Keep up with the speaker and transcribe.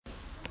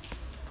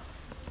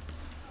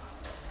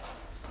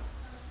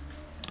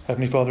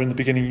Heavenly Father, in the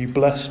beginning you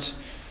blessed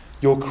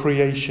your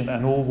creation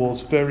and all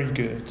was very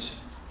good.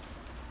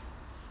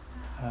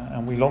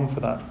 And we long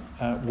for that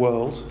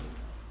world.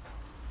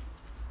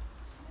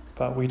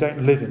 But we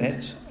don't live in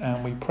it,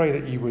 and we pray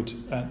that you would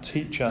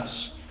teach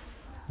us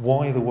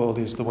why the world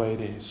is the way it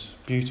is,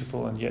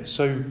 beautiful and yet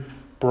so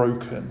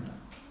broken.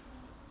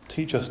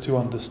 Teach us to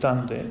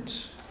understand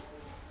it,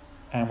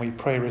 and we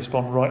pray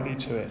respond rightly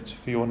to it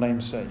for your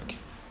name's sake.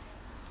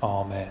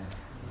 Amen.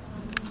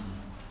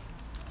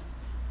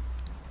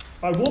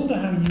 I wonder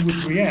how you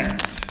would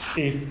react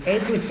if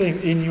everything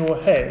in your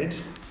head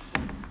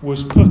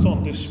was put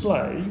on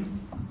display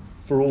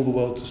for all the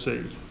world to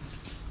see.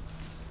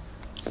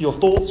 Your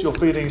thoughts, your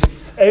feelings,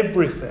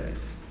 everything.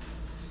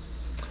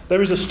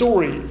 There is a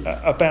story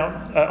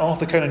about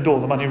Arthur Conan Doyle,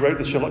 the man who wrote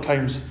the Sherlock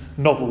Holmes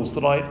novels,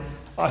 that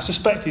I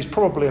suspect is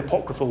probably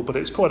apocryphal, but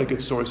it's quite a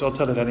good story, so I'll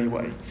tell it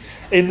anyway.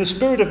 In the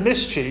spirit of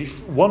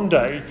mischief, one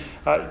day,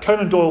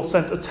 Conan Doyle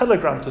sent a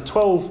telegram to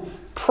 12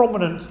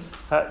 prominent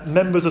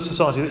members of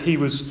society that he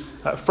was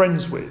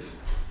friends with.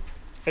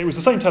 It was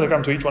the same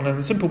telegram to each one, and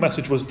the simple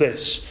message was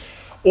this: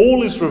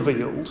 all is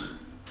revealed,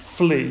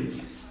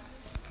 flee.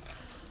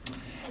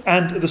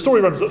 And the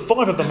story runs that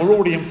 5 of them were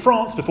already in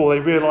France before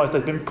they realised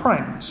they'd been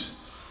pranked.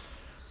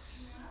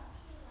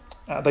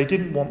 They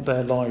didn't want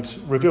their lives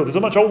revealed. There's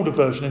a much older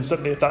version,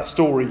 incidentally, of that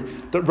story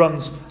that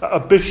runs a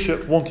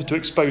bishop wanted to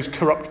expose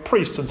corrupt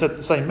priests and said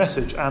the same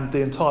message, and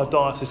the entire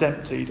diocese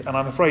emptied. And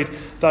I'm afraid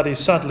that is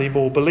sadly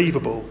more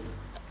believable.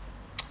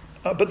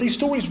 But these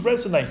stories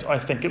resonate, I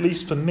think, at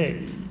least for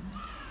me,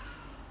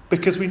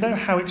 because we know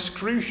how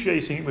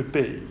excruciating it would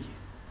be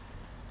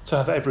to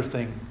have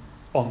everything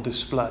on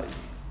display.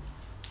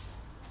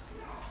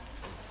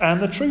 And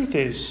the truth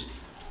is,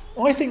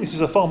 I think this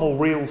is a far more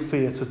real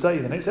fear today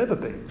than it's ever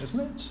been, isn't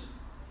it?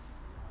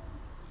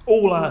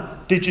 All our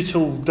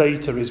digital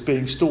data is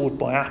being stored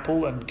by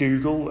Apple and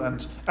Google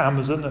and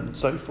Amazon and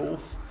so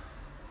forth.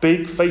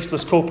 Big,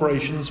 faceless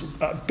corporations,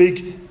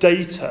 big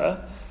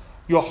data.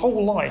 Your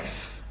whole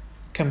life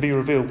can be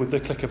revealed with the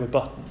click of a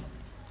button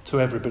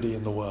to everybody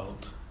in the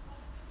world.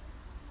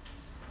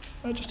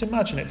 Now just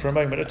imagine it for a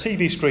moment. A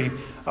TV screen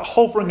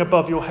hovering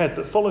above your head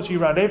that follows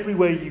you around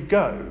everywhere you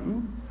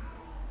go,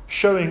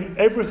 showing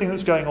everything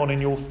that's going on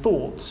in your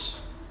thoughts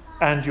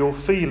and your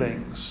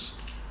feelings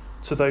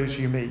to those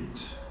you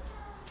meet.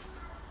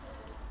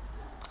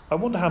 I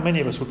wonder how many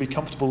of us would be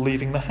comfortable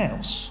leaving the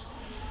house.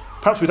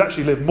 Perhaps we'd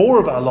actually live more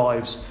of our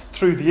lives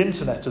through the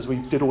internet as we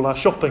did all our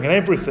shopping and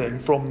everything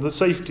from the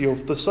safety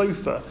of the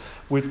sofa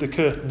with the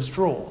curtains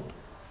drawn.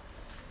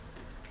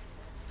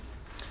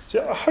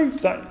 So I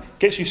hope that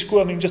gets you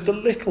squirming just a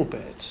little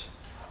bit.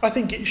 I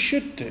think it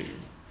should do.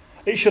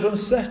 It should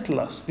unsettle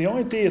us. The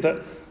idea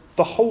that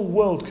the whole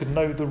world could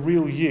know the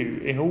real you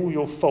in all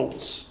your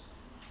faults.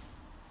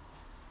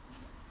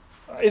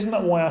 Isn't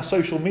that why our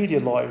social media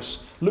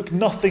lives look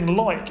nothing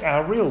like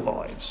our real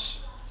lives?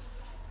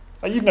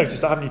 You've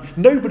noticed that, haven't you?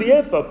 Nobody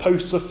ever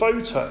posts a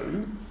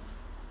photo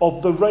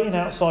of the rain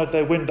outside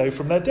their window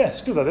from their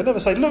desk, do they? They never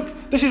say,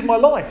 look, this is my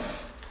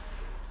life.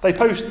 They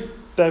post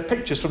their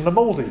pictures from the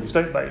Maldives,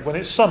 don't they, when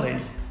it's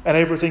sunny and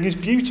everything is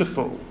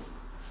beautiful.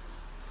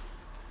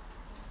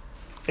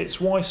 It's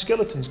why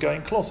skeletons go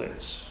in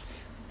closets.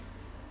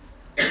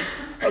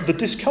 The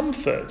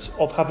discomfort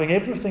of having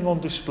everything on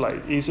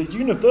display is a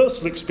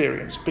universal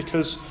experience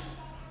because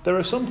there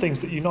are some things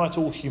that unite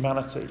all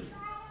humanity.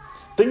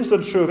 Things that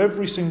are true of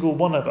every single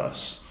one of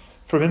us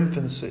from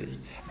infancy.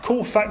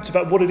 Core facts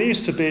about what it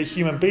is to be a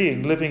human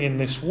being living in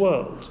this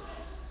world.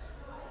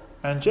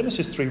 And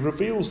Genesis 3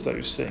 reveals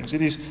those things.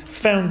 It is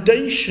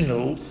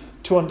foundational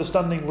to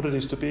understanding what it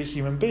is to be a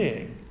human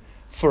being.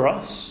 For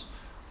us,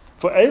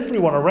 for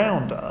everyone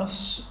around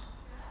us,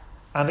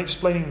 and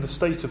explaining the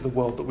state of the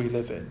world that we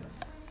live in.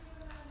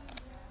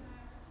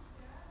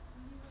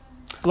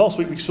 Last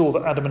week we saw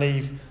that Adam and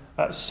Eve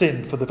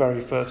sinned for the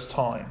very first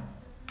time.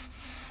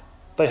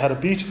 They had a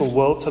beautiful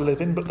world to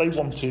live in, but they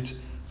wanted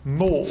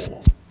more.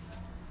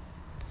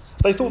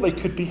 They thought they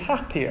could be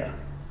happier.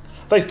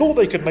 They thought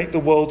they could make the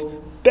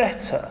world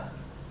better.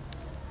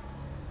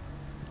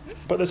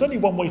 But there's only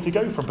one way to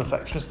go from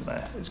perfection, isn't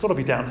there? It's got to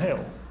be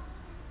downhill.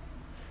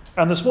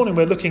 And this morning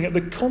we're looking at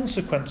the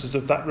consequences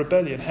of that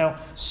rebellion, how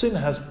sin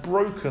has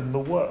broken the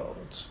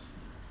world.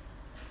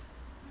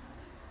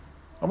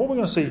 And what we're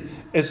going to see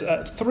is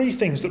 3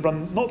 things that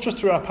run not just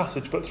through our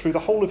passage, but through the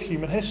whole of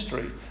human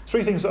history.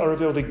 3 things that are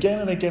revealed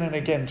again and again and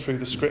again through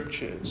the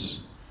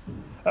Scriptures.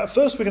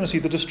 First, we're going to see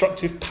the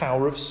destructive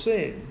power of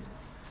sin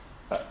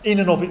in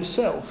and of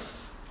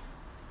itself.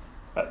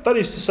 That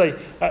is to say,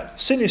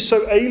 sin is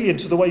so alien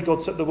to the way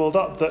God set the world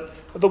up that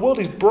the world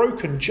is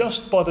broken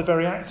just by the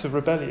very act of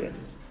rebellion.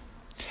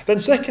 Then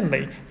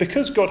secondly,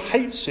 because God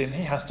hates sin,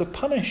 he has to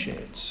punish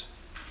it.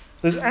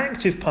 There's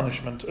active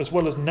punishment as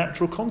well as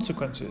natural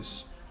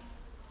consequences.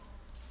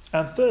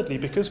 And thirdly,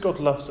 because God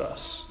loves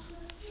us,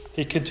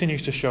 he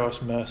continues to show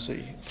us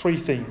mercy. 3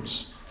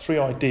 themes, 3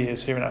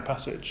 ideas here in our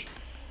passage.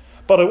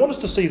 But I want us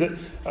to see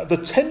that the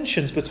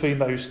tensions between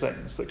those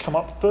things that come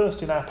up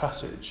first in our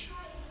passage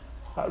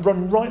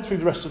run right through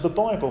the rest of the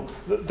Bible.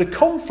 The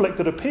conflict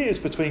that appears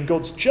between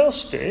God's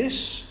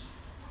justice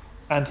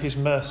and his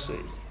mercy.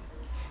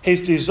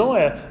 His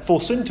desire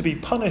for sin to be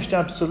punished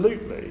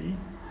absolutely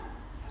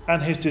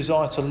and his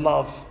desire to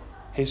love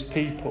his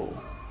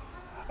people.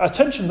 A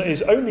tension that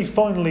is only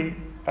finally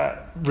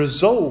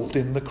resolved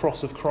in the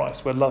cross of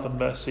Christ, where love and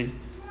mercy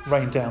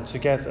rain down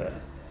together.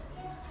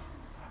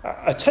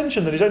 A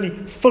tension that is only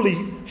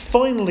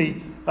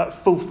finally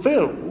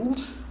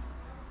fulfilled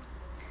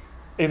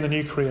in the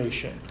new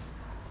creation.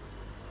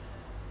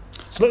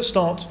 So let's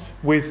start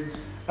with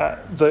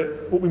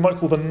what we might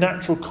call the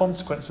natural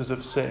consequences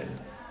of sin.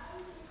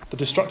 The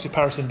destructive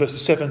powers in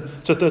verses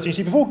 7 to 13.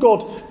 See, before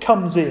God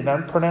comes in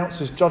and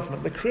pronounces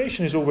judgment, the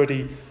creation is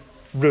already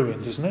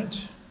ruined, isn't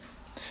it?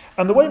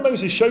 And the way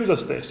Moses shows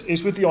us this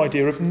is with the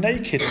idea of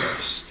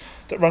nakedness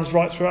that runs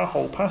right through our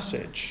whole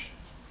passage.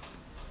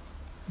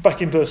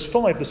 Back in verse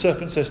 5, the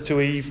serpent says to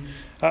Eve,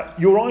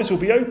 your eyes will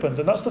be opened.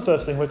 And that's the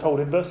first thing we're told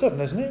in verse 7,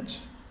 isn't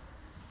it?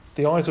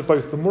 The eyes of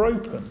both of them were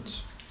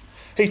opened.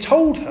 He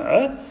told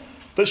her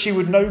that she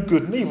would know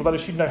good and evil, that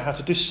is, she'd know how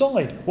to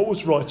decide what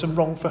was right and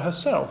wrong for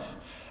herself.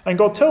 And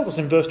God tells us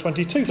in verse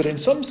 22 that in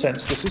some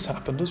sense this has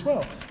happened as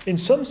well. In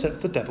some sense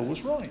the devil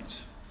was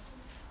right.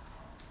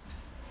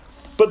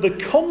 But the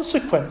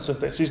consequence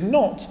of this is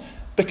not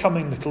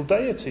becoming little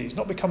deities,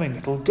 not becoming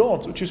little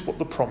gods, which is what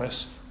the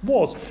promise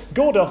was.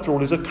 God, after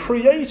all, is a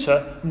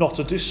creator, not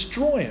a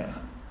destroyer.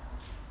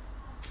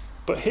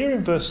 But here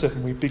in verse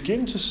 7 we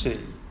begin to see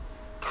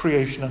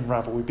creation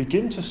unravel. We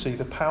begin to see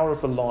the power of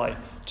the lie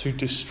to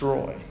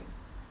destroy.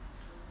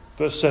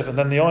 Verse 7,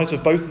 then the eyes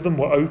of both of them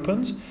were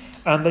opened,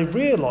 and they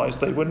realised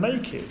they were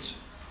naked.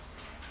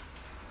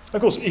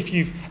 Of course, if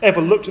you've ever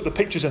looked at the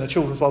pictures in a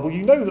children's Bible,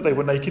 you know that they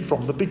were naked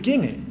from the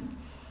beginning.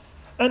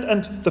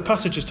 And the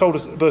passage has told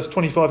us, verse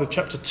 25 of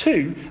chapter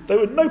 2, there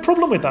were no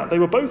problem with that. They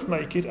were both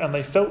naked and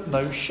they felt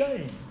no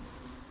shame.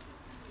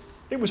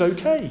 It was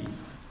okay,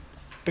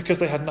 because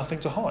they had nothing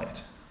to hide,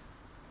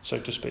 so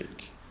to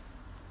speak.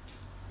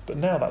 But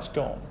now that's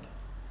gone.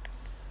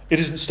 It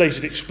isn't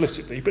stated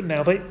explicitly, but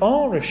now they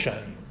are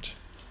ashamed.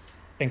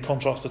 In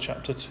contrast to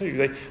chapter 2.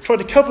 They try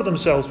to cover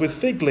themselves with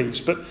fig leaves,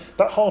 but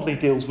that hardly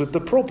deals with the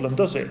problem,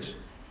 does it?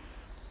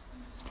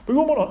 We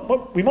might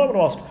want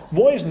to ask,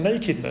 why is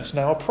nakedness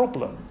now a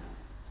problem?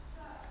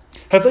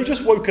 Have they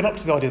just woken up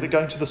to the idea that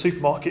going to the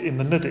supermarket in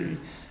the nudie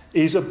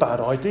is a bad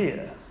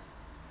idea?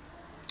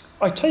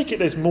 I take it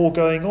there's more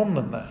going on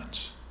than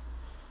that.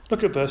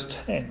 Look at verse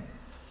 10.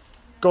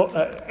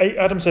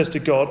 Adam says to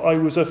God, I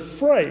was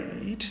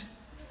afraid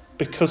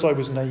because I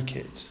was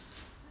naked.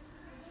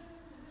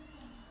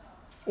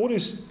 What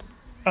is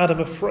Adam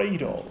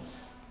afraid of?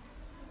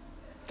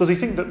 Does he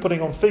think that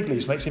putting on fig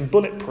leaves makes him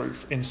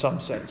bulletproof in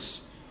some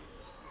sense?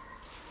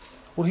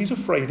 Well, he's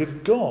afraid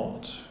of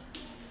God.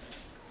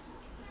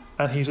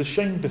 And he's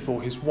ashamed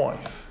before his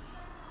wife.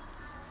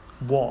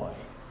 Why?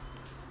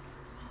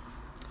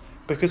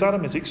 Because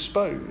Adam is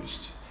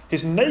exposed.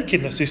 His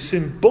nakedness is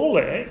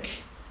symbolic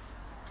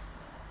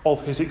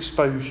of his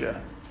exposure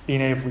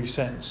in every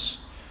sense.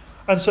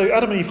 And so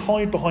Adam and Eve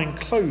hide behind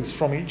clothes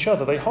from each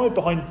other. They hide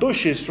behind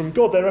bushes from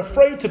God. They're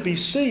afraid to be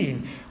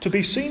seen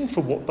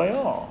for what they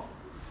are.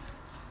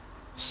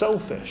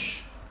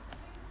 Selfish.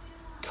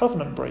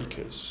 Covenant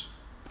breakers.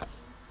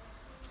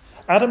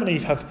 Adam and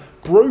Eve have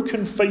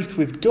broken faith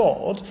with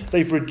God.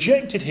 They've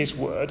rejected his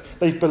word.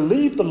 They've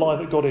believed the lie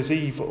that God is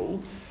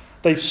evil.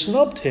 They've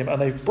snubbed him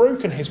and they've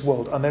broken his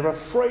world. And they're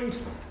afraid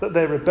that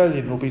their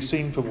rebellion will be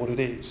seen for what it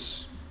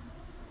is.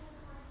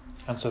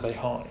 And so they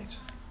hide.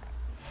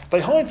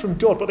 They hide from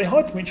God, but they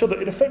hide from each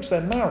other. It affects their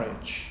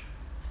marriage.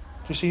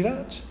 Do you see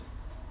that?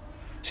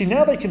 See,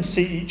 now they can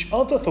see each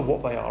other for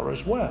what they are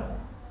as well.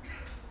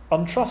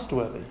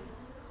 Untrustworthy.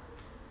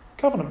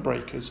 Covenant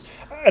breakers.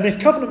 And if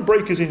covenant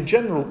breakers in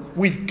general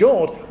with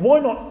God, why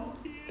not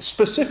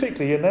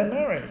specifically in their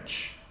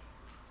marriage?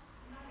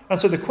 And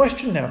so the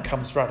question now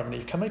comes for Adam and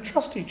Eve, can they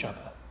trust each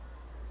other?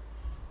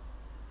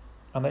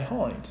 And they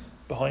hide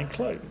behind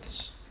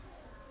clothes.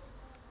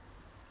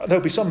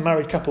 There'll be some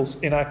married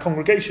couples in our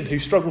congregation who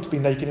struggle to be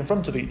naked in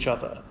front of each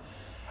other.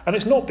 And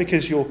it's not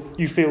because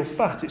you feel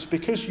fat, it's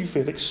because you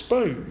feel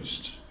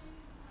exposed.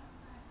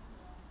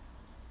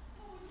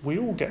 We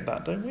all get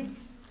that, don't we?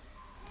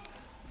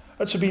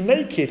 And to be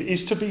naked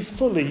is to be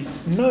fully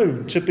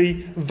known, to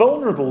be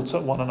vulnerable to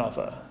one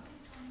another.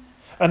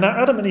 And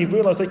now Adam and Eve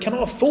realise they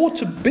cannot afford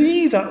to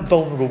be that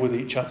vulnerable with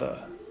each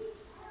other.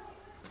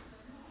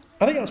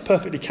 I think that's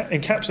perfectly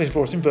encapsulated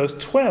for us in verse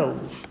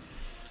 12.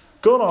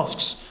 God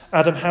asks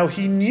Adam how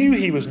he knew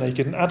he was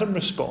naked, and Adam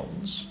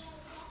responds,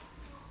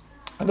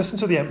 and listen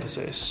to the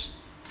emphasis,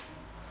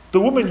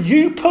 the woman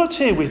you put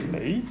here with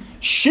me,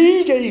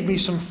 she gave me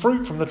some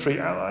fruit from the tree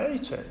and I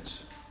ate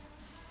it.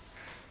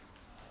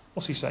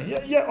 What's he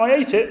saying? Yeah, I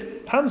ate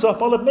it. Hands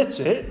up, I'll admit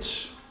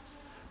it.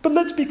 But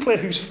let's be clear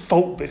whose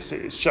fault this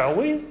is, shall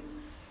we?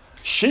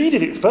 She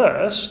did it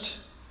first.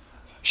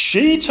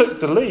 She took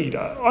the lead.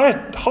 I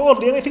had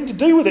hardly anything to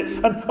do with it.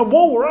 And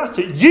while we're at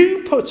it,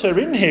 you put her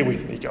in here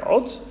with me,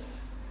 God.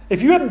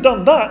 If you hadn't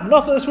done that,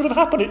 nothing else would have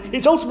happened.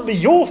 It's ultimately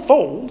your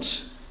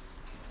fault.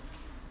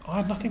 I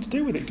had nothing to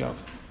do with it, Gov.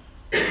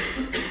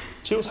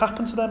 See what's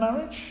happened to their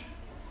marriage?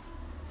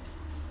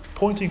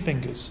 Pointing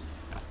fingers.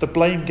 The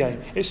blame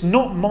game. It's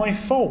not my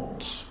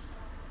fault.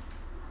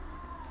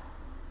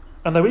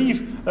 And though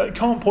Eve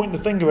can't point the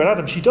finger at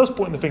Adam, she does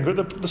point the finger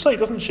at the snake,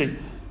 doesn't she?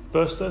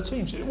 Verse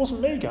 13. It wasn't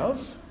me, Gov.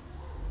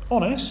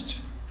 Honest.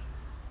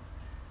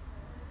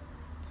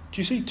 Do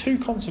you see two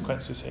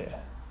consequences here?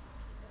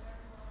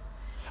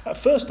 At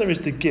first there is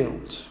the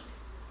guilt.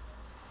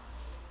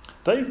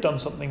 They've done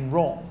something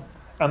wrong.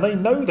 And they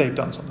know they've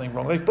done something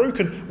wrong. They've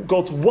broken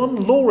God's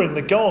one law in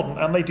the garden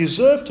and they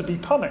deserve to be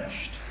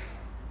punished.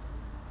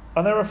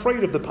 And they're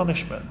afraid of the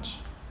punishment.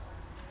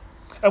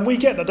 And we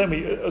get that, don't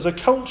we? As a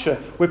culture,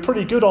 we're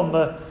pretty good on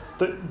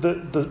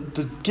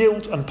the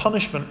guilt and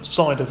punishment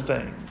side of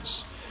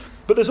things.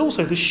 But there's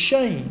also the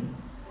shame.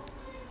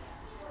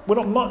 We're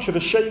not much of a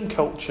shame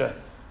culture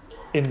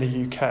in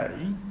the UK,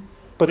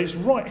 but it's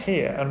right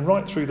here and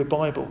right through the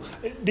Bible.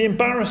 The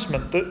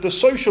embarrassment, the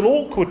social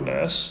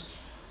awkwardness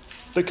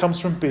that comes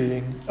from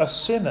being a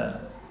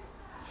sinner.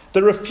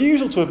 The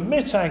refusal to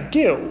admit our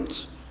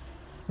guilt,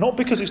 not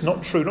because it's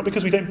not true, not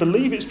because we don't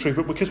believe it's true,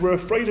 but because we're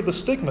afraid of the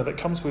stigma that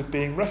comes with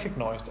being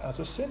recognised as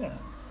a sinner.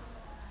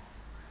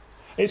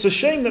 It's a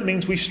shame that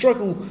means we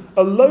struggle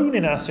alone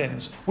in our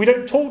sins. We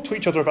don't talk to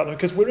each other about them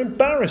because we're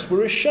embarrassed,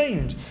 we're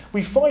ashamed.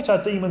 We fight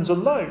our demons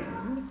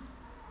alone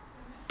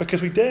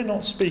because we dare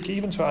not speak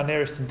even to our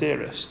nearest and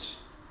dearest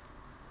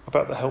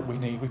about the help we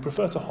need. We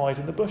prefer to hide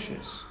in the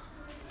bushes.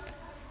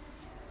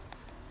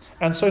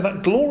 And so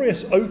that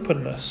glorious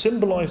openness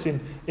symbolised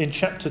in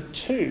chapter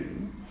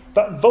 2,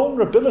 that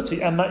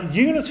vulnerability and that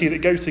unity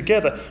that goes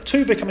together,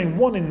 two becoming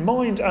one in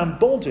mind and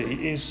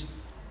body, is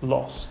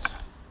lost.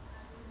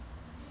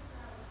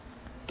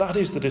 That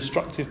is the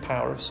destructive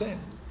power of sin.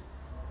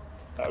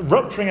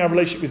 Rupturing our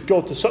relationship with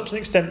God to such an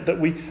extent that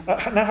we now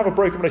have a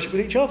broken relationship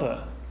with each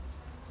other.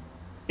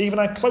 Even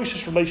our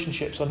closest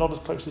relationships are not as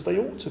close as they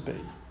ought to be.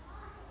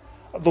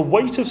 The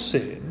weight of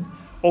sin,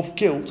 of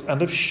guilt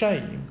and of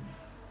shame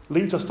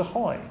leads us to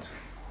hide,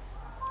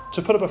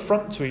 to put up a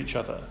front to each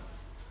other.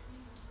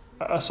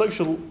 A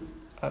social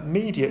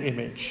media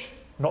image,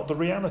 not the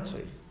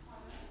reality.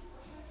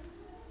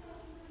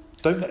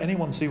 Don't let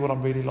anyone see what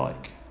I'm really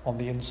like on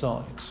the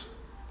inside.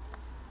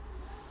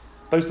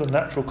 Those are the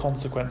natural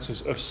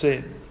consequences of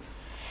sin.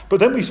 But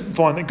then we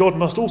find that God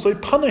must also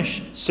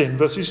punish sin,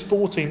 verses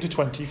 14 to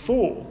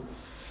 24.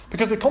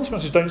 Because the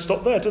consequences don't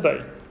stop there, do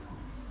they?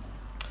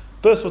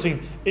 Verse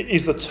 14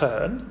 is the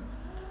turn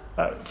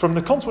from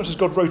the consequences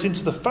God wrote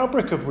into the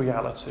fabric of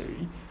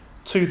reality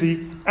to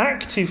the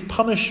active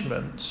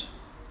punishment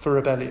for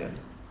rebellion.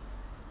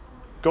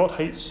 God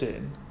hates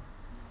sin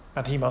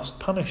and he must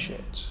punish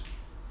it.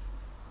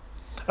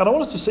 And I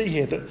want us to see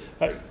here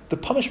that the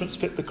punishments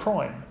fit the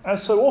crime.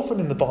 As so often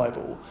in the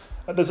Bible,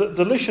 there's a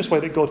delicious way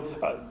that God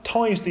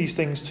ties these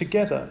things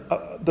together.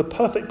 The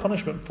perfect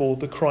punishment for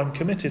the crime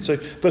committed. So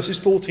verses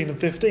 14 and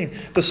 15.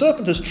 The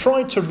serpent has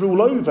tried to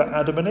rule over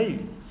Adam and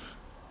Eve,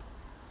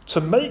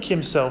 to make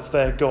himself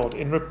their God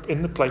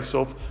in the place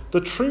of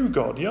the true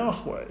God,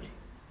 Yahweh.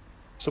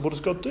 So what does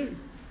God do?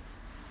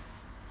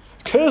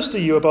 Cursed are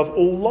you above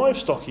all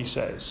livestock, he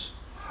says.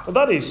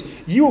 That is,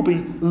 you will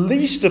be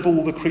least of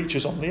all the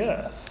creatures on the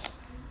earth.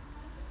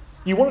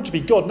 You wanted to be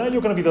God, now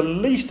you're going to be the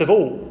least of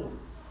all.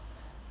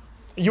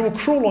 You will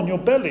crawl on your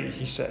belly,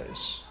 he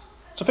says.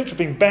 It's a picture of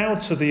being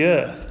bowed to the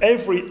earth.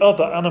 Every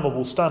other animal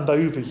will stand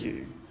over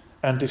you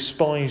and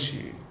despise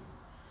you.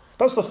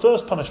 That's the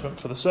first punishment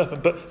for the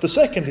serpent. But the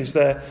second is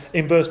there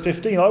in verse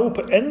 15. I will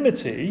put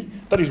enmity,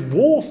 that is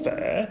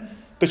warfare,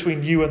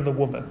 between you and the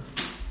woman,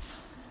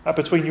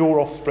 between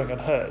your offspring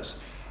and hers.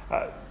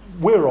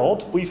 We're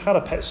odd. We've had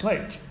a pet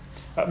snake.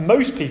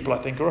 Most people, I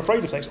think, are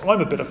afraid of snakes.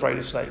 I'm a bit afraid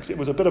of snakes. It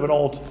was a bit of an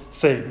odd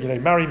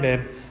thing. Marry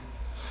Mim,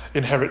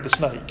 inherit the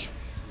snake.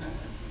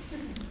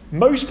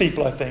 Most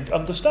people, I think,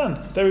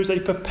 understand there is a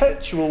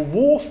perpetual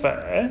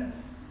warfare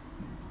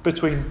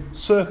between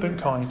serpent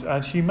kind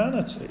and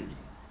humanity.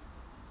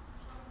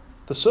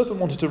 The serpent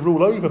wanted to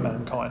rule over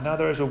mankind. Now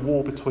there is a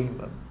war between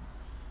them.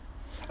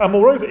 And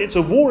moreover, it's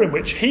a war in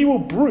which he will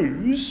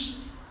bruise,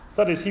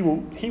 that is, he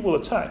will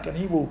attack, and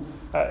he will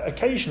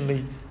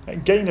occasionally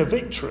gain a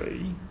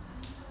victory,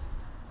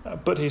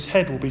 but his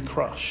head will be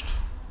crushed.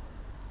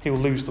 He will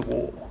lose the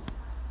war.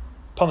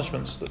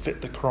 Punishments that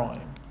fit the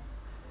crime.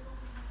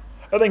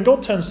 And then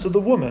God turns to the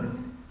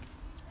woman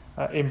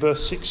in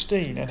verse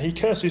 16, and he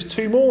curses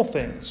two more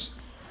things.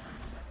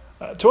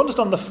 To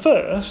understand the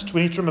first,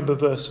 we need to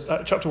remember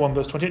chapter 1,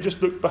 verse 28.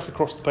 Just look back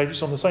across the page.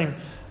 It's on the same,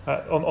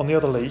 on the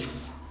other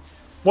leaf.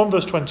 1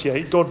 verse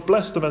 28, God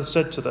blessed them and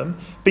said to them,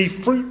 be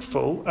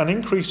fruitful and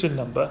increase in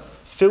number,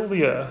 fill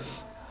the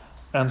earth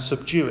and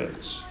subdue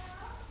it.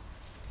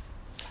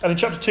 And in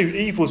chapter 2,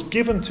 Eve was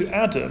given to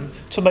Adam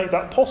to make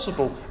that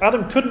possible.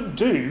 Adam couldn't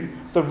do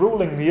the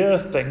ruling the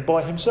earth thing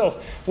by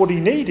himself. What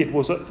he needed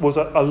was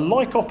a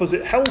like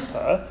opposite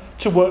helper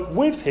to work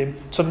with him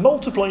to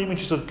multiply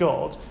images of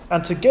God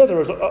and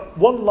together as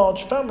one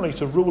large family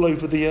to rule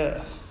over the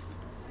earth.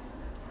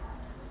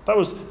 That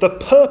was the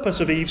purpose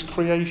of Eve's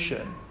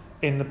creation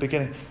in the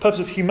beginning, purpose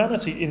of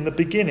humanity in the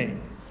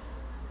beginning.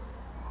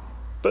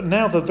 But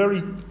now the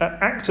very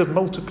act of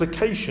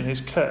multiplication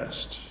is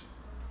cursed.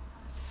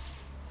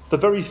 The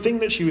very thing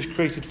that she was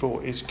created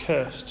for is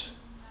cursed.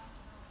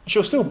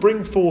 She'll still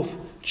bring forth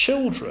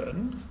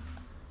children,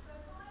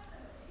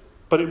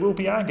 but it will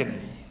be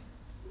agony.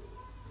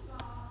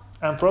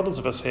 And for others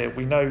of us here,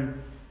 we know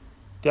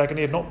the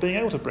agony of not being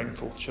able to bring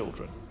forth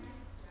children.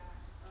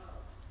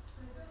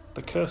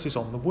 The curse is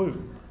on the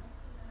womb.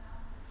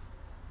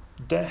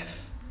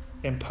 Death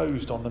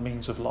imposed on the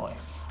means of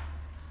life.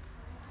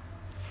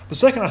 The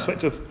second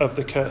aspect of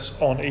the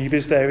curse on Eve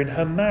is there in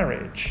her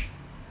marriage.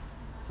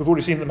 We've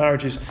already seen that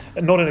marriage is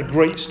not in a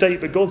great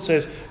state, but God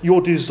says,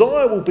 your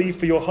desire will be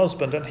for your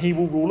husband and he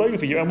will rule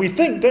over you. And we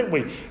think, don't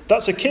we,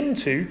 that's akin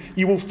to,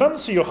 you will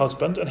fancy your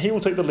husband and he will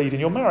take the lead in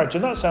your marriage.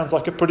 And that sounds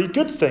like a pretty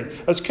good thing.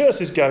 As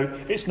curses go,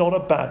 it's not a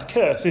bad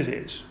curse, is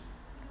it?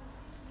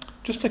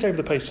 Just flick over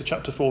the page to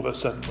chapter 4,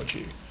 verse 7, would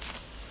you?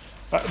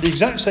 The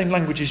exact same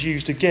language is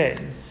used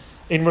again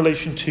in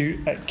relation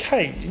to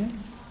Cain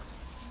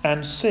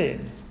and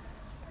sin.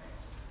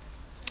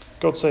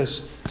 God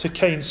says to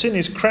Cain, sin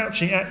is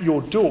crouching at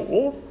your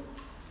door.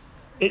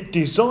 It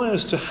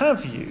desires to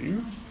have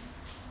you,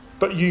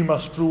 but you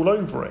must rule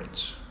over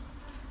it.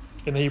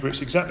 In the Hebrew,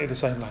 it's exactly the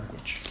same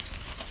language.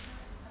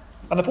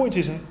 And the point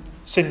isn't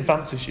sin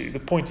fancies you. The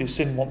point is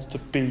sin wants to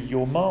be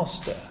your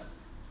master.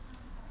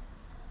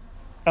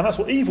 And that's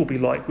what Eve will be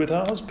like with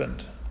her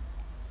husband.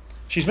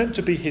 She's meant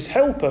to be his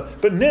helper,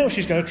 but now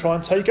she's going to try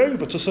and take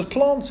over, to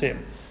supplant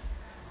him.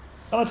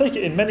 And I take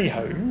it in many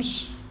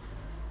homes,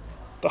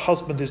 the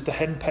husband is the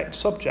henpecked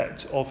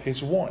subject of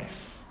his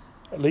wife,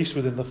 at least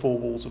within the four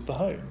walls of the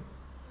home.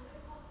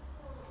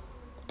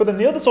 But then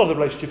the other side of the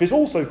relationship is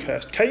also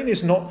cursed. Cain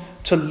is not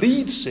to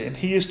lead sin,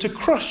 he is to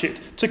crush it,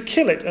 to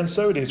kill it, and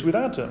so it is with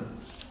Adam.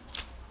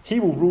 He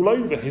will rule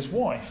over his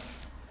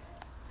wife,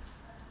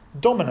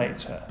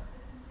 dominate her,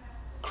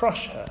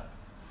 crush her,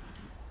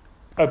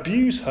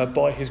 abuse her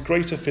by his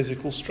greater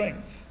physical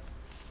strength.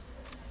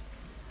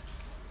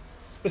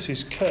 This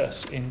is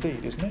curse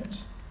indeed, isn't it?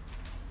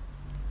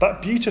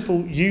 That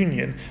beautiful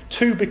union,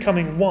 two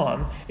becoming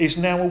one, is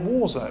now a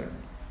war zone.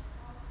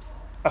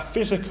 A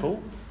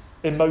physical,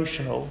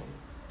 emotional,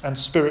 and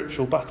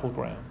spiritual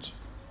battleground.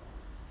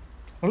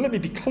 Now let me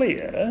be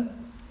clear,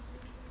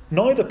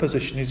 neither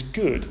position is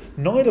good,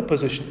 neither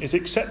position is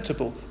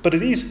acceptable, but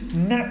it is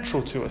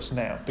natural to us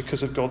now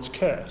because of God's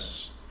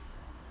curse.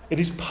 It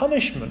is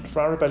punishment for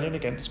our rebellion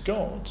against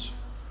God.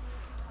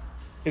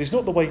 It is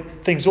not the way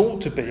things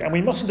ought to be, and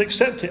we mustn't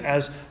accept it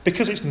as,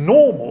 because it's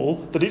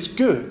normal, that it's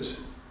good.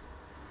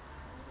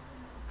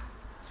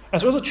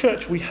 And so as a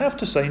church, we have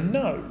to say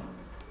no.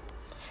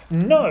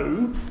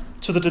 No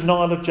to the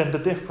denial of gender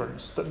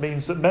difference that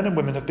means that men and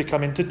women have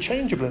become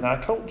interchangeable in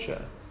our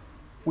culture.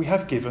 We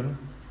have given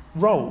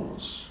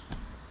roles.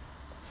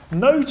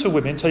 No to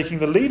women taking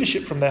the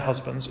leadership from their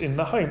husbands in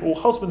the home, or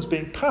husbands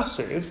being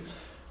passive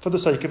for the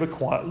sake of a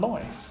quiet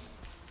life.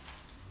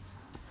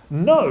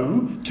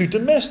 No to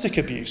domestic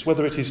abuse,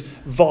 whether it is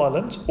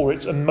violent or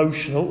it's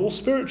emotional or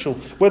spiritual,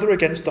 whether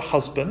against the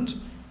husband,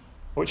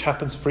 which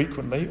happens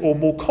frequently, or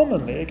more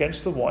commonly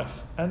against the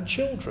wife and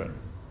children.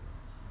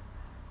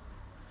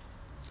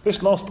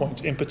 This last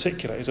point in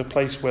particular is a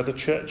place where the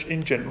church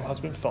in general has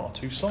been far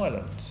too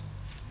silent.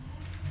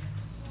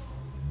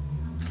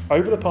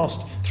 Over the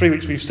past 3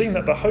 weeks, we've seen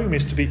that the home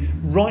is to be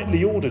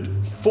rightly ordered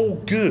for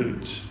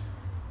good.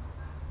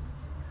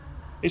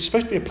 It's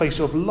supposed to be a place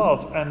of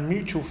love and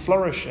mutual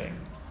flourishing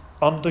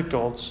under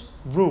God's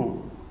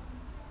rule.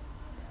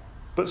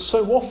 But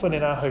so often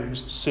in our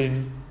homes,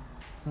 sin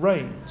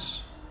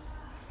reigns.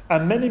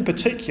 And men in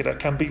particular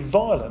can be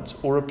violent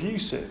or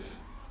abusive.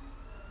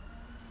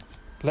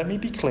 Let me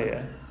be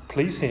clear,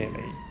 please hear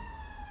me.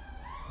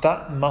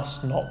 That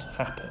must not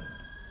happen.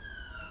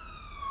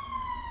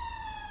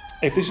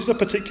 If this is a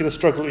particular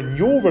struggle in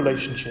your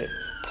relationship,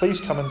 please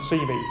come and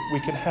see me. We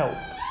can help.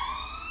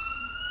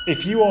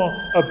 If you are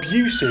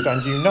abusive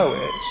and you know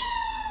it,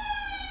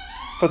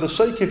 for the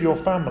sake of your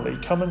family,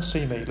 come and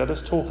see me. Let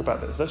us talk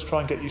about this. Let's try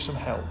and get you some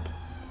help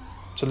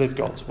to live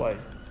God's way.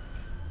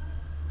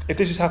 If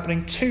this is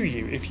happening to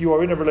you, if you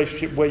are in a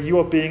relationship where you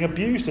are being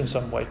abused in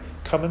some way,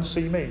 come and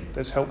see me.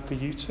 There's help for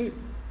you too.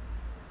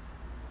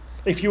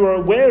 If you are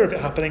aware of it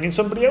happening in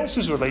somebody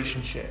else's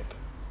relationship,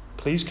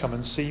 please come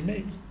and see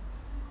me.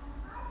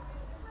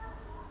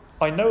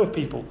 I know of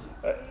people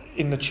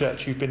in the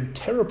church who've been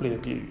terribly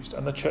abused,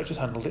 and the church has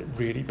handled it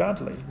really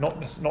badly.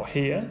 Not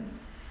here,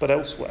 but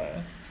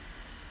elsewhere.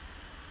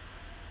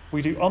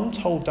 We do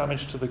untold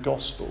damage to the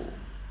gospel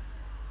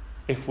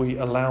if we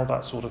allow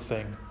that sort of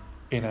thing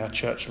in our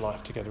church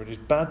life together. It is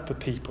bad for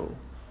people.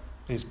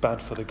 It is bad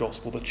for the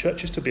gospel. The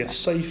church is to be a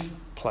safe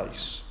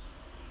place.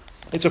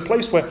 It's a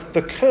place where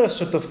the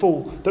curse of the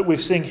fall that we're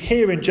seeing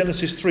here in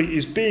Genesis 3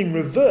 is being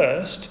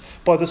reversed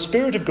by the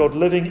Spirit of God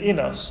living in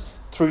us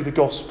through the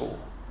gospel.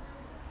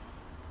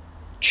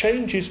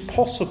 Change is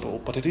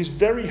possible, but it is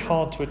very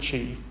hard to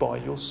achieve by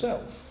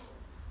yourself.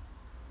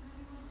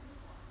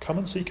 Come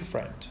and seek a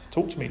friend.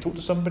 Talk to me. Talk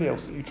to somebody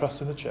else that you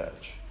trust in the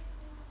church.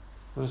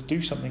 Let us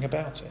do something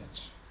about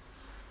it.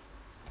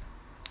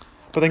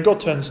 But then God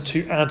turns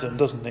to Adam,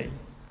 doesn't he?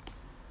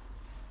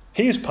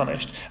 He is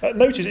punished.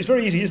 Notice, it's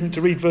very easy, isn't it,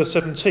 to read verse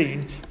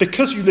 17,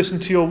 because you listen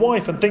to your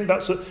wife and think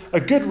that's a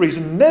good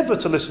reason never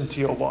to listen to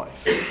your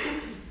wife.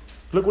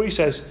 Look what he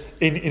says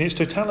in its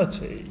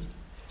totality.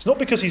 It's not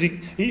because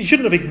he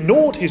shouldn't have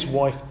ignored his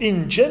wife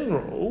in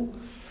general,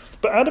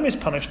 but Adam is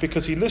punished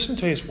because he listened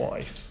to his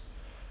wife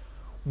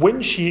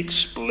when she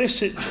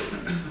explicitly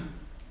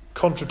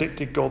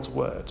contradicted God's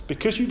word.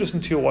 Because you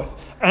listened to your wife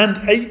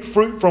and ate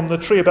fruit from the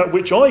tree about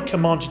which I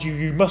commanded you,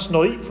 you must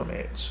not eat from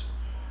it.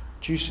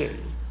 Do you see?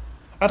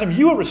 Adam,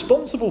 you are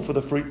responsible for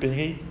the fruit being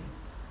eaten.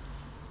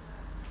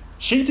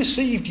 She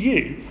deceived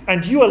you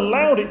and you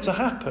allowed it to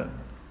happen.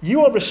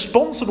 You are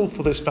responsible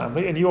for this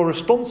family and you are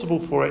responsible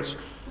for it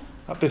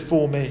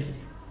before me.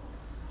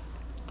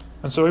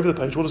 And so over the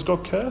page, what does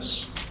God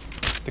curse?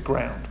 The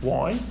ground.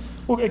 Why?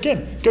 Well,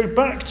 again, go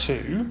back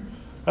to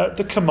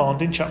the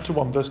command in chapter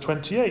 1, verse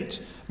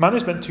 28. Man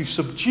is meant to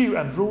subdue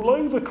and rule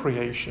over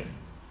creation.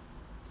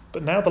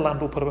 But now the land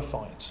will put up a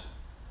fight.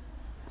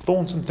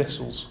 Thorns and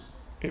thistles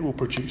it will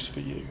produce for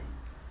you.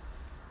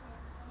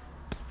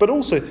 But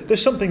also,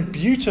 there's something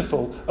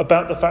beautiful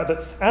about the fact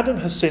that Adam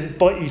has sinned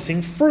by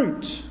eating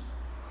fruit.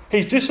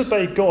 He's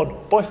disobeyed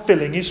God by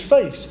filling his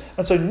face.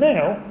 And so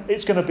now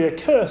it's going to be a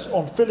curse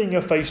on filling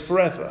your face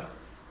forever.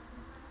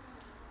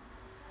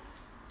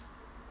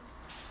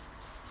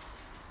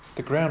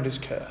 The ground is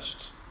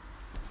cursed.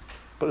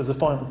 But there's a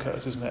final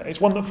curse, isn't it?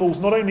 It's one that falls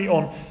not only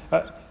on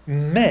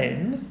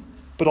men,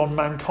 but on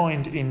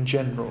mankind in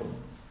general.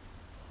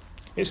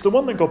 It's the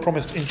one that God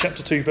promised in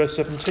chapter 2, verse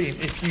 17.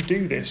 If you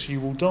do this, you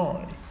will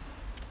die.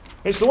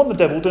 It's the one the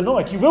devil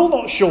denied. You will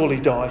not surely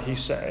die, he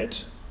said.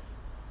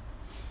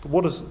 But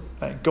what does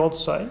God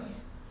say?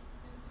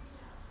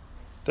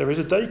 There is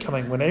a day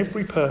coming when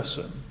every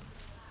person,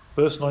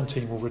 verse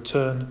 19, will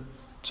return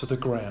to the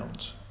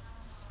ground.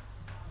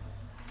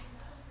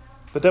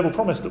 The devil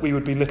promised that we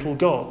would be little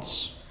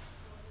gods,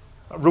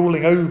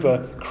 ruling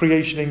over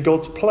creation in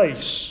God's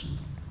place.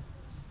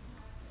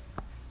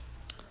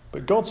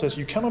 But God says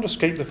you cannot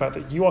escape the fact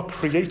that you are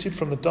created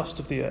from the dust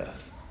of the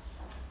earth,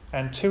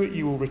 and to it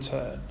you will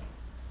return.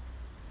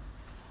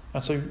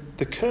 And so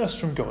the curse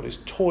from God is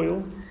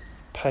toil,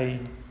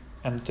 pain,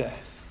 and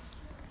death.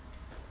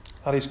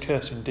 That is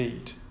curse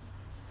indeed.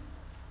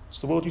 It's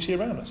the world you see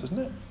around us, isn't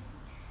it?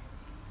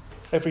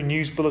 Every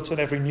news bulletin,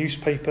 every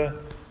newspaper,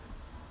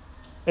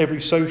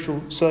 every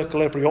social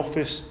circle, every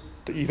office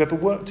that you've ever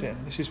worked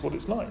in, this is what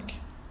it's like.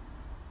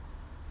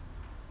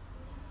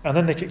 And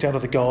then they're kicked out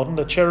of the garden.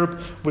 The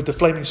cherub with the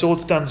flaming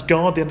sword stands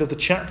guard at the end of the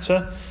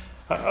chapter.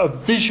 A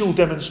visual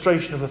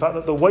demonstration of the fact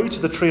that the way to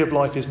the tree of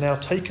life is now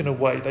taken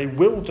away. They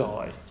will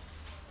die.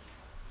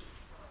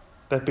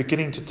 They're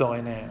beginning to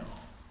die now.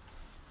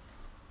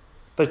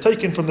 They're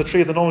taken from the tree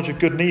of the knowledge of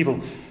good and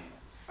evil.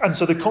 And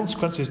so the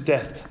consequence is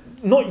death.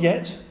 Not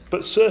yet,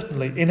 but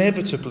certainly,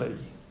 inevitably.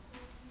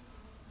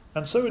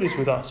 And so it is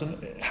with us.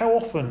 And how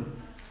often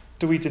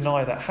do we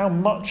deny that? How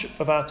much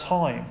of our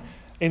time,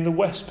 in the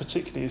West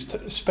particularly, is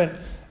spent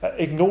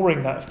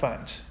ignoring that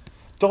fact,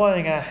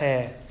 dyeing our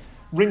hair,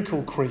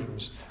 wrinkle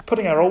creams,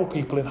 putting our old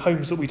people in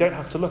homes that we don't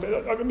have to look at.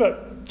 I remember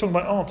talking to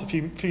my aunt a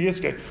few years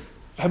ago.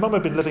 Her mum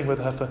had been living with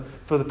her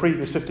for the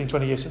previous 15,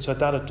 20 years since her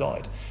dad had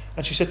died.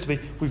 And she said to me,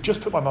 we've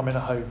just put my mum in a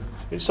home.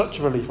 It's such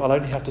a relief. I'll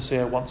only have to see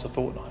her once a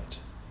fortnight.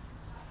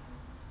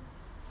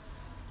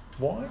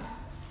 Why?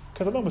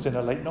 Because her mum was in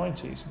her late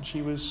 90s and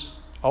she was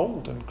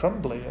old and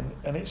crumbly.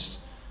 And it's,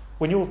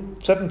 when you're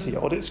 70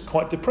 odd, it's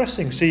quite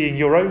depressing seeing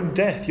your own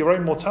death, your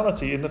own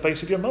mortality in the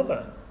face of your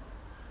mother.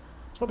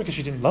 It's not because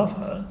you didn't love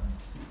her.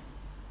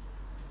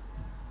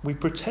 We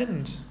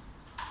pretend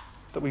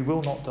that we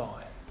will not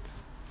die.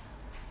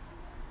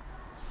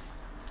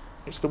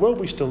 It's the world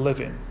we still live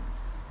in,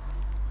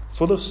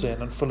 full of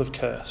sin and full of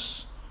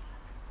curse.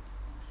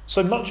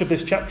 So much of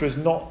this chapter is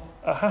not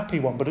a happy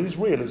one, but it is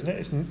real, isn't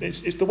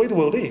it? It's the way the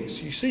world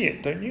is. You see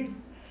it, don't you?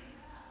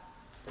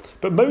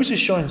 But Moses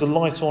shines a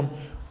light on,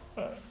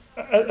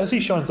 as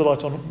he shines the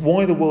light on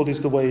why the world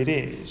is the way it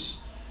is,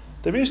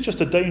 there is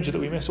just a danger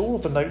that we miss all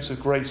of the notes of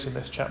grace in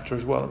this chapter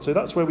as well. And so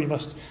that's where we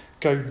must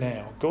go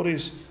now. God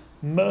is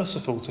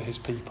merciful to his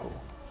people.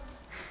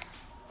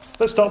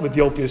 Let's start with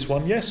the obvious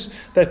one. Yes,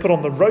 they're put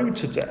on the road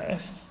to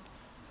death.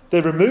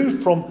 They're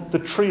removed from the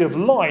tree of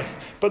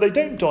life, but they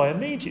don't die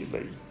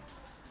immediately.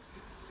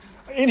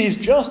 In his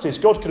justice,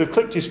 God could have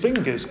clicked his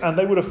fingers and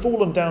they would have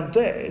fallen down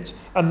dead,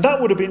 and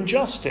that would have been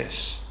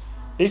justice.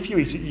 If you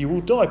eat it, you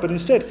will die. But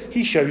instead,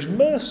 he shows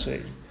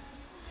mercy.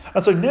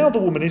 And so now the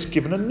woman is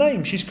given a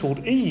name. She's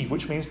called Eve,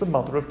 which means the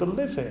mother of the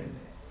living.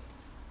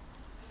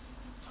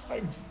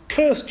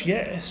 Cursed,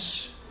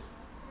 yes,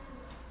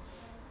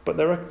 but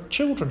there are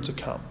children to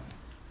come.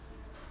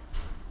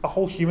 A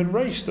whole human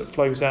race that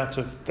flows out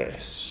of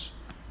this.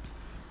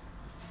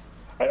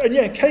 And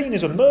yeah, Cain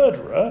is a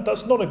murderer.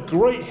 That's not a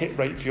great hit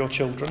rate for your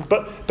children.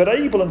 But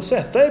Abel and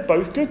Seth, they're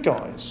both good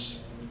guys.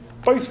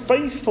 Both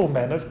faithful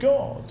men of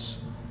God.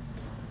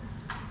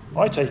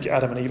 I take it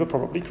Adam and Eve are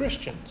probably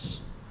Christians.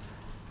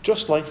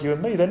 Just like you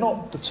and me. They're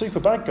not the super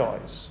bad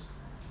guys.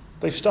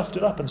 They've stuffed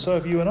it up, and so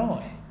have you and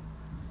I.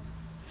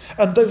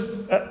 And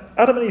though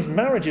Adam and Eve's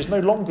marriage is no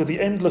longer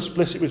the endless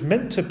bliss it was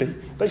meant to be,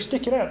 they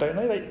stick it out, don't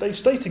they? They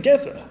stay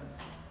together.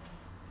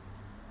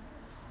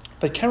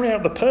 They carry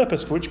out the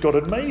purpose for which God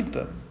had made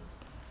them.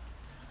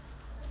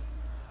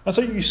 And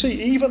so you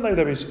see, even though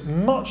there is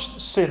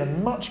much sin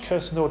and much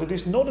curse in the world, it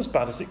is not as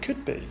bad as it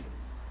could be.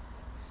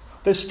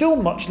 There's still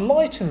much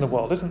light in the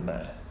world, isn't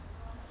there?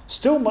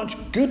 Still much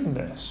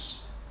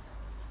goodness.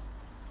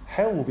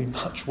 Hell will be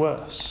much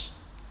worse.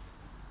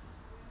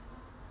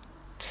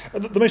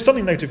 The most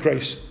stunning note of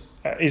grace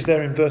is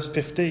there in verse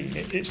 15.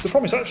 It's the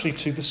promise actually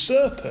to the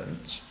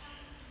serpent.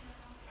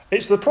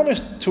 It's the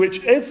promise to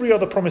which every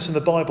other promise in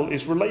the Bible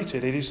is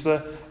related. It is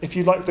the, if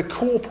you like, the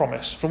core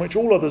promise from which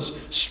all others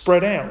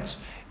spread out.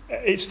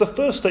 It's the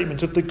first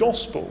statement of the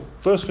gospel.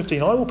 Verse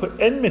 15, I will put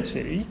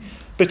enmity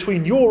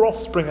between your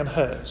offspring and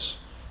hers.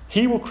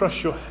 He will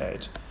crush your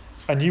head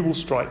and you will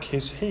strike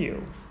his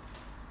heel.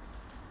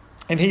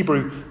 In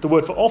Hebrew, the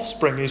word for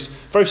offspring is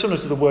very similar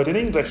to the word in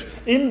English,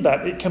 in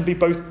that it can be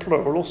both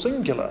plural or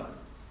singular.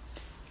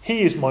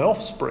 He is my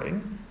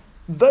offspring,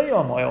 they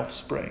are my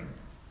offspring.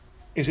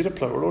 Is it a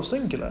plural or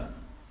singular?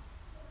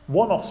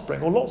 One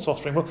offspring or lots of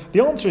offspring? Well,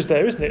 the answer is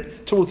there, isn't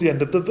it? Towards the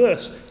end of the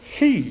verse.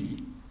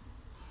 He.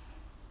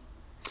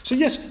 So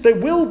yes, there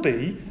will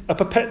be a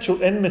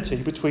perpetual enmity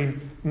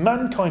between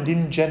mankind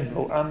in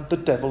general and the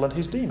devil and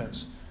his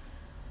demons.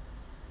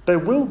 There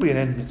will be an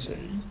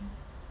enmity,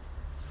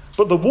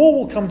 but the war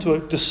will come to a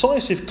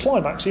decisive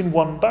climax in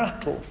one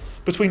battle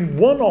between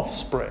one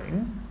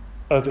offspring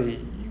of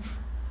Eve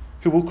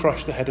who will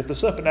crush the head of the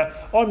serpent. Now,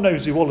 I'm no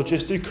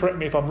zoologist, do correct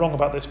me if I'm wrong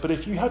about this, but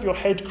if you have your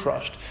head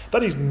crushed,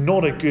 that is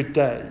not a good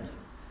day.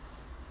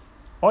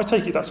 I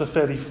take it that's a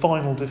fairly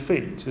final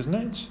defeat, isn't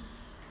it?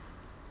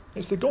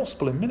 It's the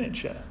gospel in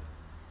miniature.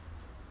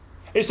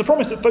 It's the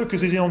promise that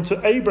focuses in on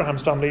to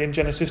Abraham's family in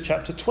Genesis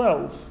chapter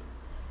 12.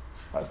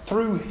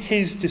 Through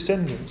his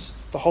descendants,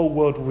 the whole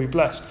world will be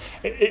blessed.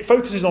 It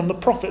focuses on the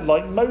prophet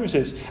like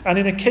Moses and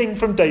in a king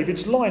from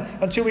David's line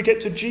until we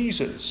get to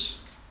Jesus.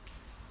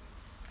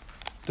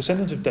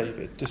 Descendant of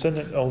David,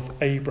 descendant of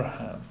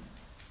Abraham,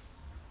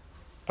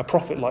 a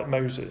prophet like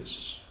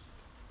Moses.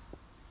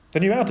 The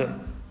new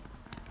Adam,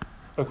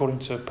 according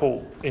to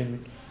Paul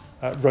in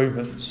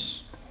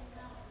Romans,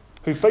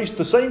 who faced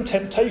the same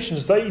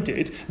temptations they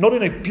did, not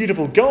in a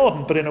beautiful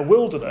garden, but in a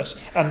wilderness,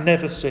 and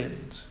never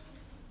sinned.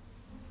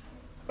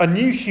 A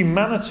new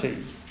humanity,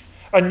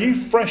 a new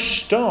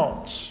fresh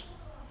start,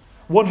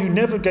 one who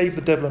never gave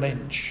the devil an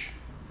inch.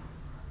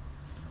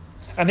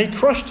 And he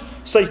crushed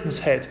Satan's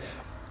head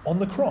on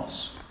the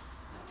cross.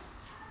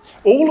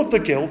 All of the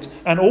guilt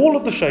and all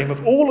of the shame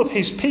of all of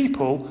his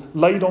people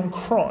laid on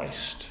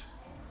Christ.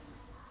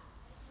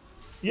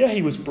 Yeah,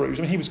 he was bruised.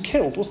 I mean, he was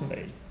killed, wasn't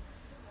he?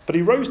 But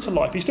he rose to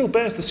life. He still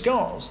bears the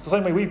scars, the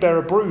same way we bear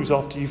a bruise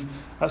after you've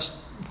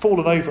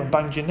fallen over and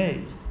banged your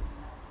knee.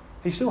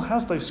 He still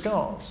has those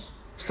scars.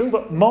 Still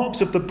the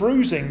marks of the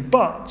bruising,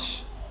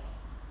 but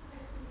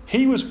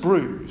he was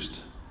bruised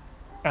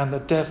and the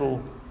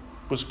devil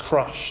was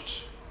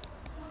crushed.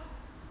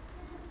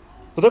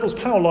 The devil's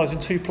power lies in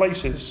two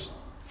places,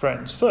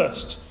 friends.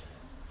 First,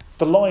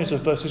 the lies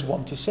of verses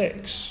 1 to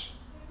 6.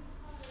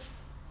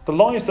 The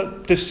lies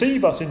that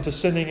deceive us into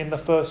sinning in the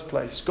first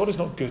place. God is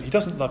not good. He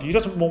doesn't love you. He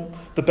doesn't want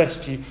the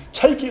best for you.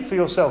 Take it for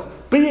yourself.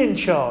 Be in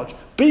charge.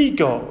 Be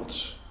God.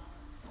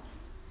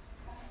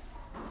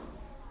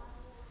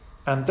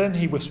 And then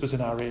he whispers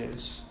in our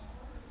ears,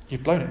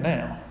 you've blown it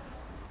now.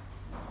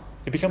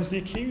 It becomes the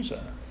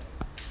accuser.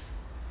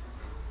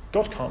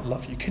 God can't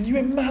love you. Can you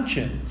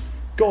imagine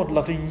God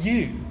loving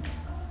you?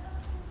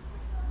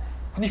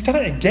 And you've done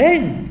it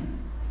again.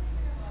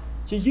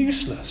 You're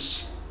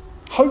useless.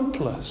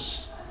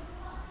 Hopeless.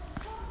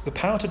 The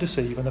power to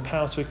deceive and the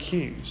power to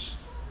accuse.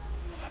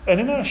 And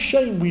in our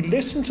shame, we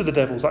listen to the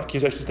devil's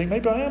accusation and think,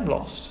 maybe I am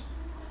lost.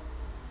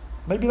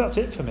 Maybe that's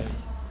it for me.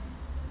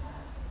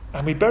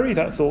 And we bury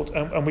that thought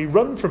and we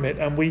run from it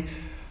and we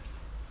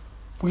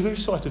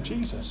lose sight of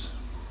Jesus.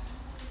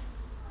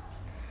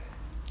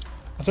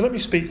 And so let me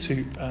speak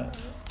to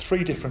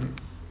three different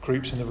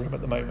groups in the room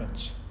at the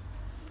moment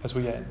as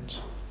we end.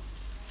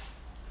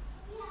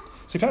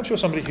 So perhaps you're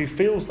somebody who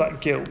feels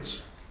that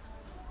guilt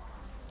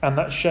and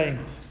that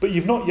shame, but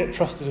you've not yet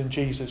trusted in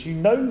Jesus. You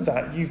know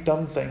that you've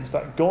done things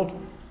that God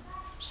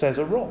says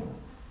are wrong.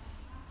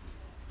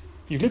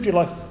 You've lived your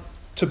life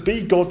to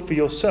be God for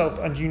yourself,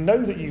 and you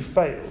know that you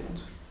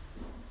failed.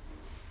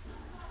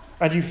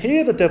 And you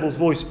hear the devil's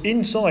voice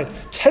inside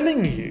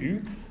telling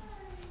you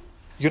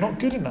you're not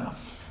good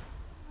enough.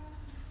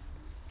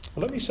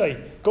 Well, let me say,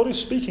 God is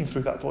speaking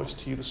through that voice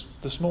to you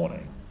this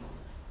morning.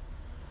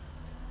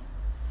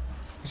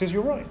 He says,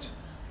 you're right.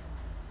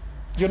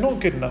 You're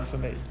not good enough for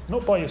me,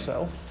 not by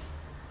yourself.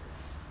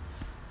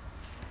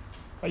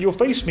 You'll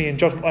face me in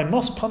judgment. I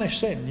must punish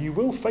sin. You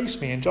will face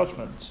me in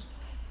judgment.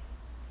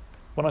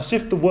 When I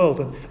sift the world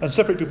and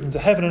separate people into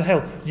heaven and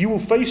hell, you will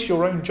face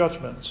your own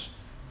judgment.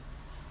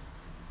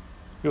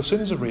 Your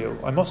sins are real.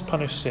 I must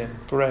punish sin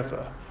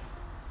forever.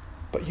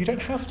 But you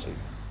don't have to.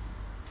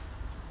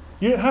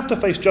 You don't have to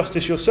face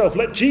justice yourself.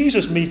 Let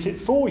Jesus meet it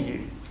for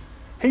you.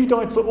 He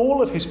died for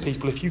all of his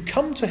people. If you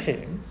come to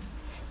him,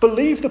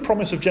 believe the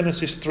promise of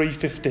Genesis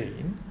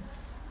 3:15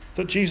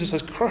 that Jesus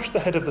has crushed the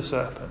head of the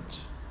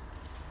serpent.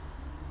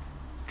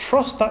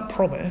 Trust that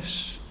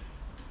promise.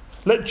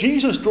 Let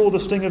Jesus draw the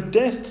sting of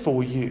death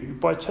for you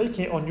by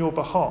taking it on your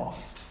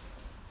behalf.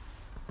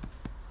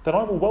 Then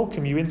I will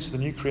welcome you into the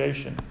new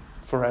creation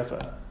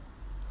forever.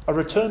 A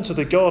return to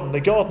the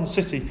garden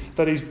city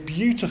that is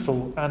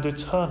beautiful and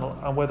eternal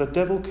and where the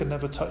devil can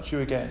never touch you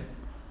again.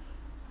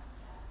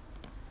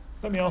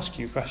 Let me ask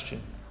you a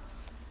question.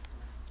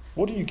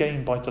 What do you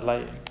gain by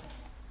delaying?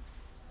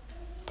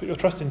 Put your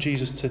trust in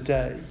Jesus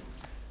today.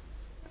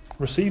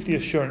 Receive the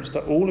assurance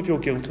that all of your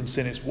guilt and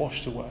sin is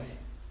washed away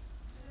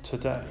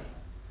today.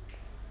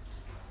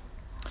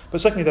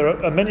 But secondly,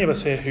 there are many of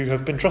us here who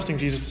have been trusting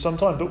Jesus for some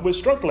time, but we're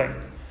struggling.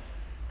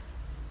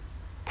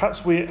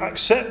 Perhaps we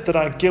accept that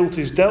our guilt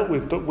is dealt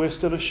with, but we're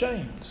still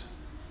ashamed.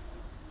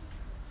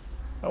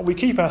 We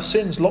keep our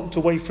sins locked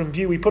away from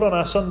view. We put on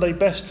our Sunday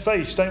best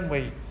face, don't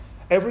we?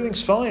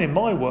 Everything's fine in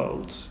my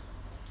world.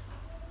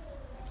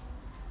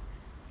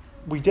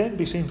 We daren't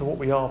be seen for what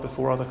we are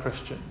before other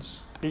Christians,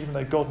 even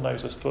though God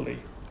knows us fully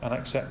and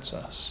accepts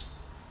us.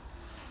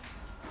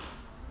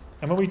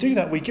 And when we do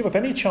that, we give up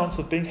any chance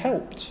of being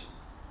helped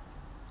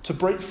to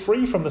break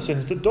free from the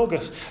sins that dog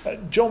us.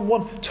 John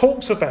 1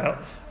 talks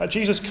about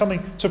Jesus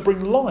coming to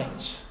bring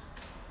light.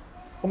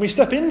 When we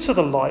step into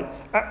the light,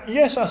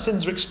 yes, our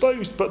sins are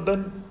exposed, but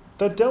then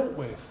they're dealt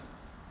with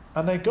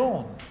and they're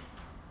gone.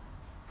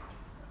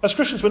 As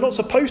Christians, we're not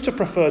supposed to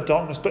prefer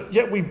darkness, but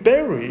yet we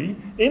bury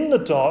in the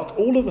dark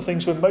all of the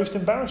things we're most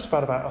embarrassed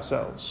about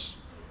ourselves.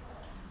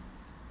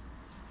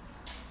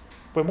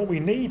 When what we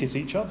need is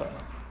each other.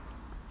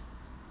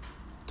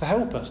 To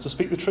help us, to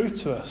speak the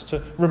truth to us,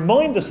 to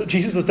remind us that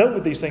Jesus has dealt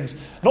with these things,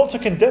 not to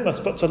condemn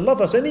us, but to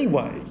love us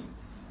anyway.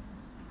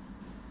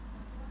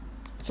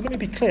 So let me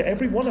be clear,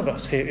 every one of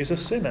us here is a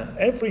sinner.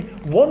 Every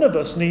one of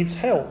us needs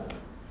help.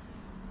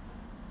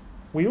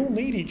 We all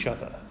need each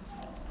other.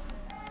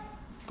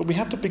 But we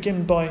have to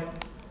begin by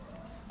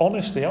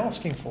honestly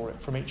asking for it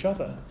from each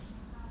other.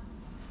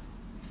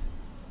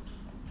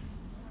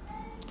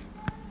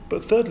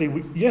 But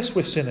thirdly, yes,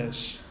 we're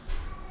sinners.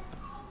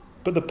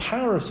 But the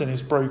power of sin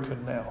is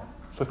broken now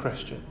for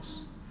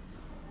Christians.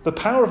 The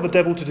power of the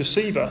devil to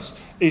deceive us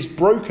is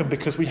broken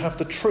because we have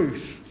the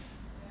truth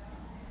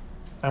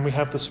and we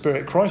have the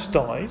Spirit. Christ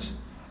died,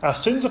 our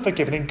sins are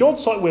forgiven. In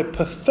God's sight, we're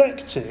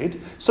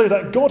perfected so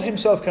that God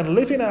himself can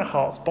live in our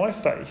hearts by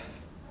faith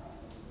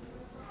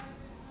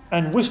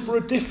and whisper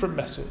a different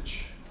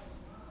message.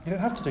 You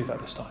don't have to do that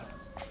this time.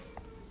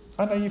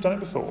 I know you've done it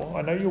before.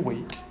 I know you're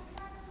weak.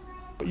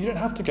 But you don't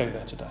have to go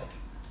there today.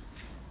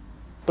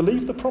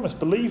 Believe the promise.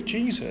 Believe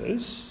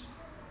Jesus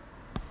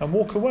and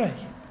walk away.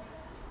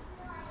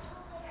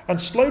 And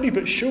slowly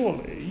but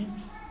surely,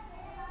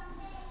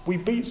 we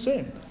beat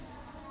sin.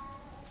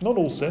 Not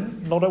all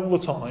sin, not all the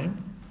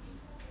time.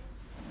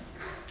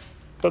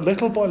 But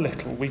little by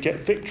little, we get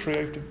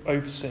victory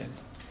over sin.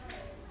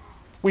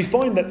 We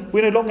find that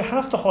we no longer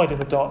have to hide in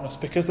the darkness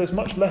because there's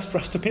much less for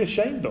us to be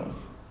ashamed of.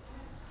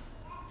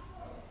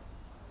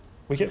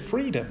 We get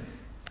freedom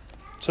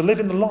to live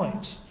in the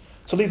light,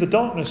 to leave the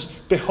darkness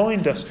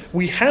behind us.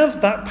 We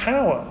have that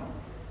power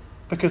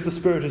because the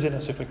Spirit is in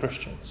us if we're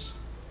Christians.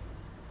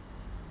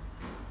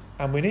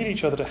 And we need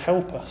each other to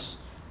help us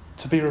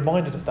to be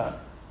reminded of that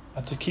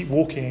and to keep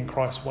walking in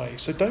Christ's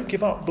ways. So don't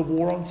give up the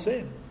war on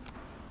sin.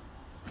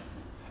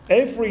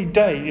 Every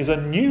day is a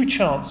new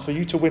chance for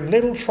you to win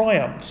little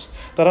triumphs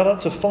that add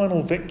up to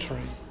final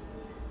victory.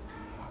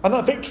 And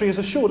that victory is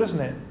assured, isn't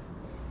it?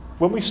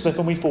 When we slip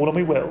and we fall, and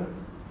we will.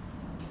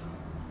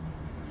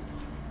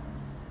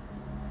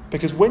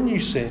 Because when you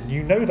sin,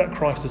 you know that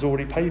Christ has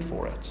already paid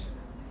for it.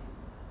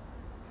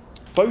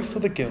 Both for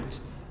the guilt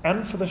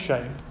and for the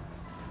shame.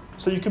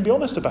 So you can be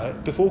honest about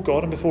it before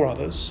God and before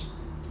others.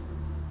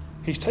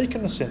 He's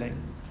taken the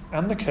sinning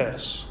and the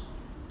curse.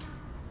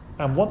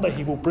 And one day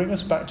he will bring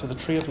us back to the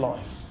tree of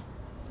life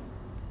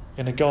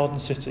in a garden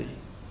city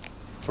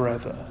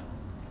forever.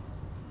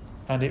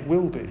 And it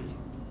will be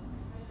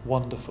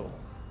wonderful.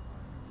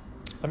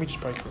 Let me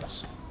just pray for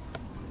us.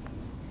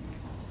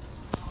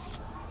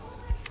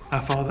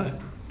 Our Father,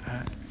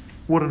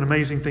 what an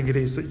amazing thing it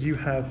is that you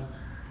have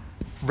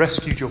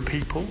rescued your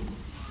people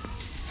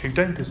who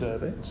don't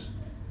deserve it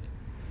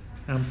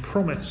and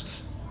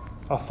promised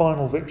our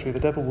final victory. The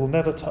devil will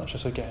never touch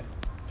us again.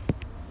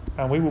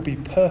 And we will be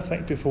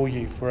perfect before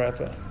you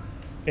forever,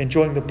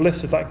 enjoying the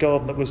bliss of that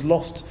garden that was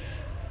lost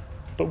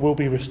but will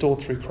be restored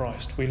through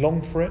Christ. We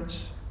long for it.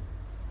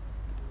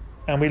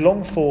 And we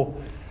long for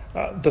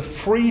the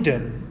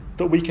freedom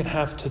that we can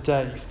have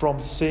today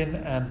from sin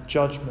and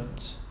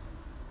judgment.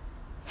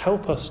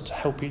 Help us to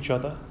help each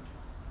other.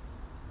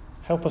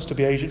 Help us to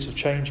be agents of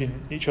change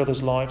in each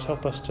other's lives.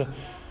 Help us to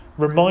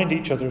remind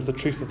each other of the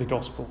truth of the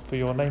gospel for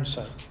your name's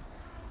sake.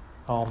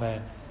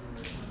 Amen.